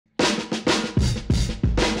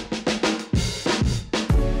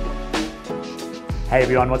Hey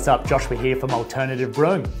everyone, what's up? Joshua here from Alternative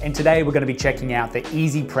Brewing, and today we're going to be checking out the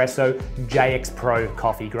 1Zpresso JX Pro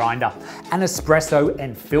coffee grinder, an espresso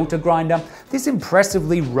and filter grinder. This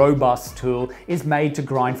impressively robust tool is made to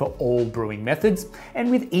grind for all brewing methods, and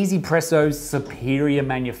with 1Zpresso's superior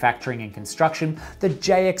manufacturing and construction, the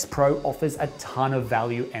JX Pro offers a ton of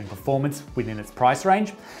value and performance within its price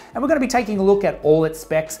range. And we're going to be taking a look at all its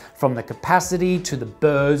specs, from the capacity to the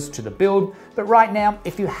burrs to the build. But right now,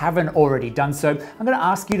 if you haven't already done so, I'm going to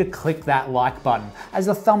ask you to click that like button, as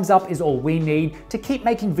a thumbs up is all we need to keep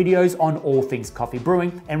making videos on all things coffee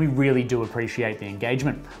brewing, and we really do appreciate the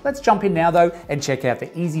engagement. Let's jump in now though and check out the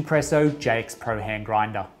 1Zpresso JX Pro hand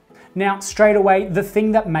grinder. Now, straight away, the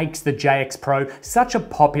thing that makes the JX Pro such a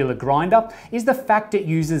popular grinder is the fact it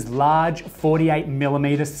uses large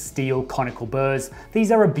 48mm steel conical burrs.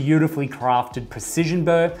 These are a beautifully crafted precision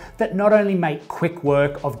burr that not only make quick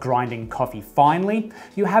work of grinding coffee finely,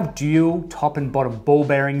 you have dual top and bottom ball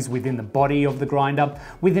bearings within the body of the grinder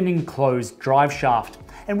with an enclosed drive shaft.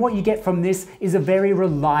 And what you get from this is a very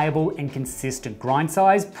reliable and consistent grind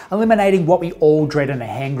size, eliminating what we all dread in a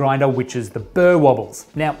hand grinder, which is the burr wobbles.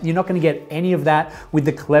 Now, you're not going to get any of that with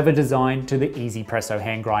the clever design to the 1Zpresso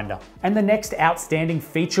hand grinder. And the next outstanding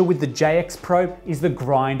feature with the JX Pro is the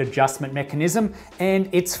grind adjustment mechanism, and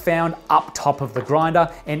it's found up top of the grinder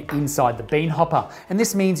and inside the bean hopper. And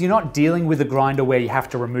this means you're not dealing with a grinder where you have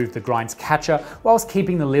to remove the grind's catcher whilst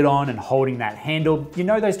keeping the lid on and holding that handle. You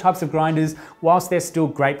know those types of grinders, whilst they're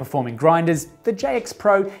still great performing grinders, the JX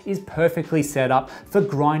Pro is perfectly set up for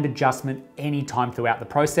grind adjustment anytime throughout the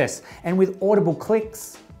process. And with audible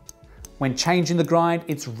clicks, when changing the grind,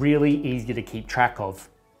 it's really easy to keep track of.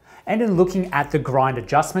 And in looking at the grind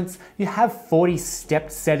adjustments, you have 40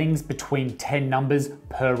 stepped settings between 10 numbers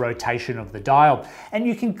per rotation of the dial, and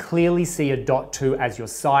you can clearly see a .2 as your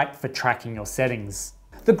sight for tracking your settings.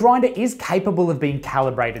 The grinder is capable of being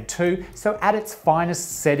calibrated too, so at its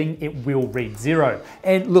finest setting, it will read 0.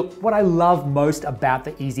 And look, what I love most about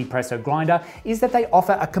the 1Zpresso grinder is that they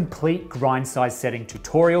offer a complete grind size setting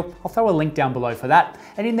tutorial. I'll throw a link down below for that.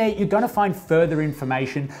 And in there, you're going to find further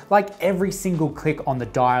information, like every single click on the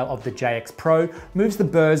dial of the JX Pro moves the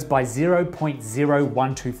burrs by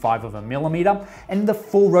 0.0125 of a millimeter, and the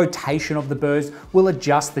full rotation of the burrs will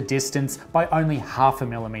adjust the distance by only half a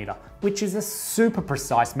millimeter, which is a super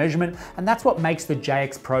precise measurement, and that's what makes the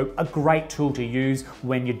JX Pro a great tool to use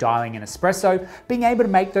when you're dialing an espresso. Being able to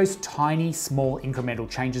make those tiny, small incremental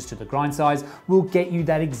changes to the grind size will get you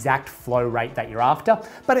that exact flow rate that you're after,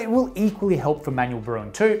 but it will equally help for manual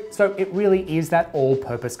brewing too, so it really is that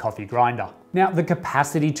all-purpose coffee grinder. Now, the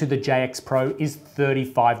capacity to the JX Pro is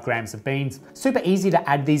 35 grams of beans. Super easy to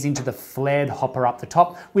add these into the flared hopper up the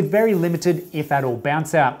top with very limited, if at all,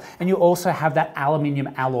 bounce out. And you also have that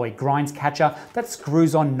aluminium-alloy grinds catcher that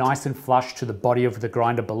screws on nice and flush to the body of the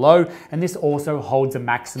grinder below, and this also holds a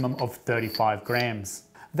maximum of 35 grams.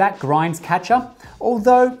 That grinds catcher,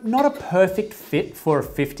 although not a perfect fit for a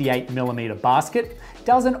 58mm basket,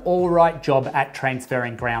 does an alright job at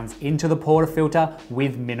transferring grounds into the portafilter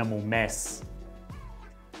with minimal mess.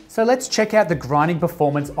 So let's check out the grinding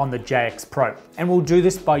performance on the JX Pro, and we'll do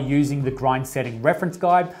this by using the grind setting reference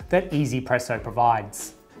guide that 1Zpresso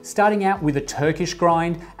provides. Starting out with a Turkish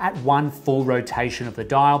grind at 1 full rotation of the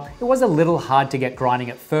dial, it was a little hard to get grinding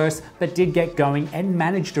at first, but did get going and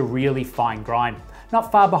managed a really fine grind. Not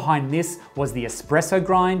far behind this was the Espresso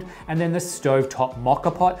grind, and then the stovetop mocha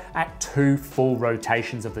pot at 2 full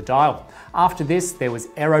rotations of the dial. After this, there was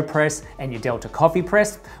AeroPress and your Delta Coffee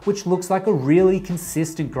Press, which looks like a really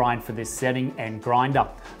consistent grind for this setting and grinder,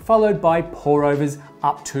 followed by pour overs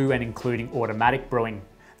up to and including automatic brewing.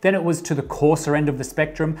 Then it was to the coarser end of the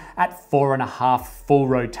spectrum at 4.5 full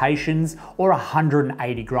rotations or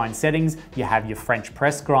 180 grind settings. You have your French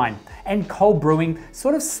press grind, and cold brewing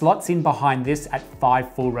sort of slots in behind this at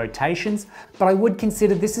 5 full rotations, but I would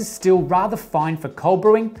consider this is still rather fine for cold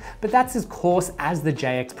brewing, but that's as coarse as the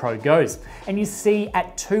JX Pro goes. And you see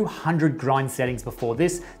at 200 grind settings before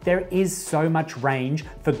this, there is so much range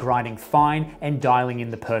for grinding fine and dialing in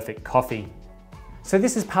the perfect coffee. So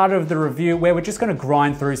this is part of the review where we're just going to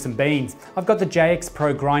grind through some beans. I've got the JX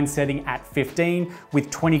Pro grind setting at 15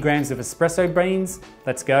 with 20 grams of espresso beans.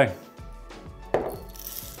 Let's go.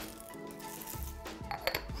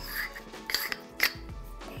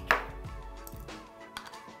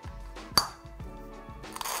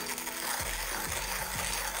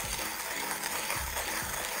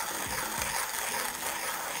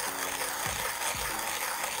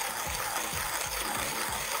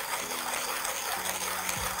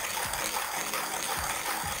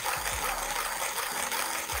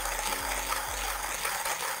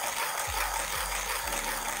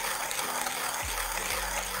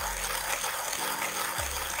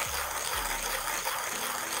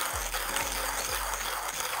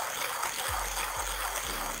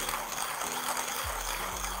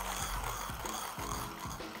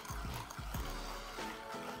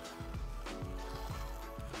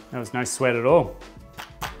 There was no sweat at all.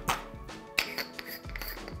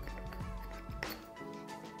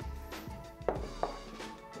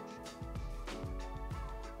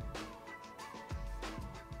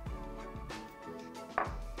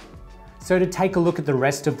 So to take a look at the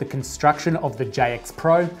rest of the construction of the JX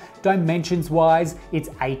Pro, dimensions wise, it's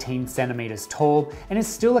 18 centimeters tall and is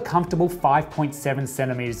still a comfortable 5.7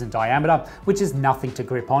 centimeters in diameter, which is nothing to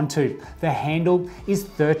grip onto. The handle is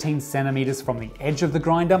 13 centimeters from the edge of the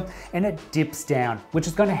grinder and it dips down, which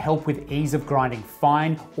is going to help with ease of grinding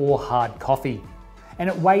fine or hard coffee. And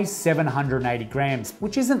it weighs 780 grams,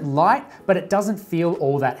 which isn't light, but it doesn't feel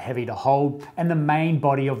all that heavy to hold. And the main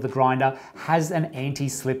body of the grinder has an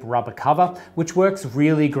anti-slip rubber cover, which works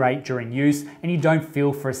really great during use, and you don't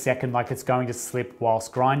feel for a second like it's going to slip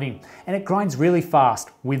whilst grinding. And it grinds really fast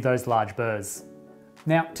with those large burrs.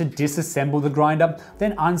 Now, to disassemble the grinder,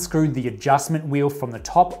 then unscrew the adjustment wheel from the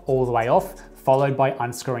top all the way off, followed by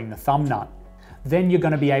unscrewing the thumb nut. Then you're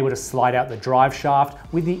going to be able to slide out the drive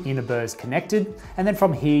shaft with the inner burrs connected, and then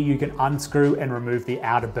from here you can unscrew and remove the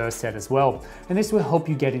outer burr set as well. And this will help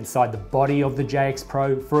you get inside the body of the JX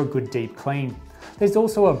Pro for a good deep clean. There's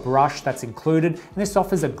also a brush that's included, and this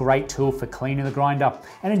offers a great tool for cleaning the grinder,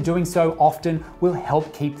 and in doing so often will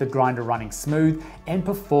help keep the grinder running smooth and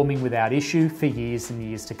performing without issue for years and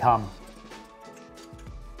years to come.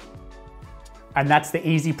 And that's the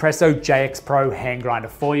 1Zpresso JX Pro hand grinder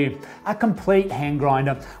for you. A complete hand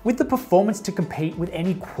grinder with the performance to compete with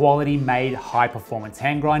any quality made high performance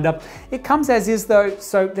hand grinder. It comes as is though,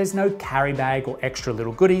 so there's no carry bag or extra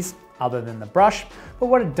little goodies other than the brush, but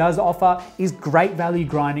what it does offer is great value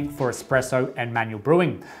grinding for espresso and manual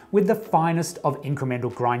brewing. With the finest of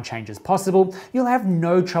incremental grind changes possible, you'll have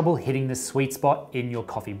no trouble hitting the sweet spot in your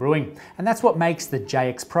coffee brewing. And that's what makes the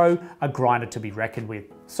JX Pro a grinder to be reckoned with.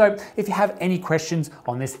 So if you have any questions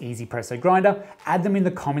on this 1Zpresso grinder, add them in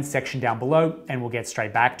the comments section down below and we'll get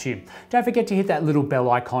straight back to you. Don't forget to hit that little bell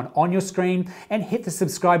icon on your screen and hit the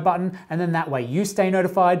subscribe button, and then that way you stay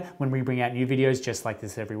notified when we bring out new videos just like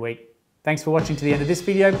this every week. Thanks for watching to the end of this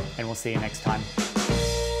video, and we'll see you next time.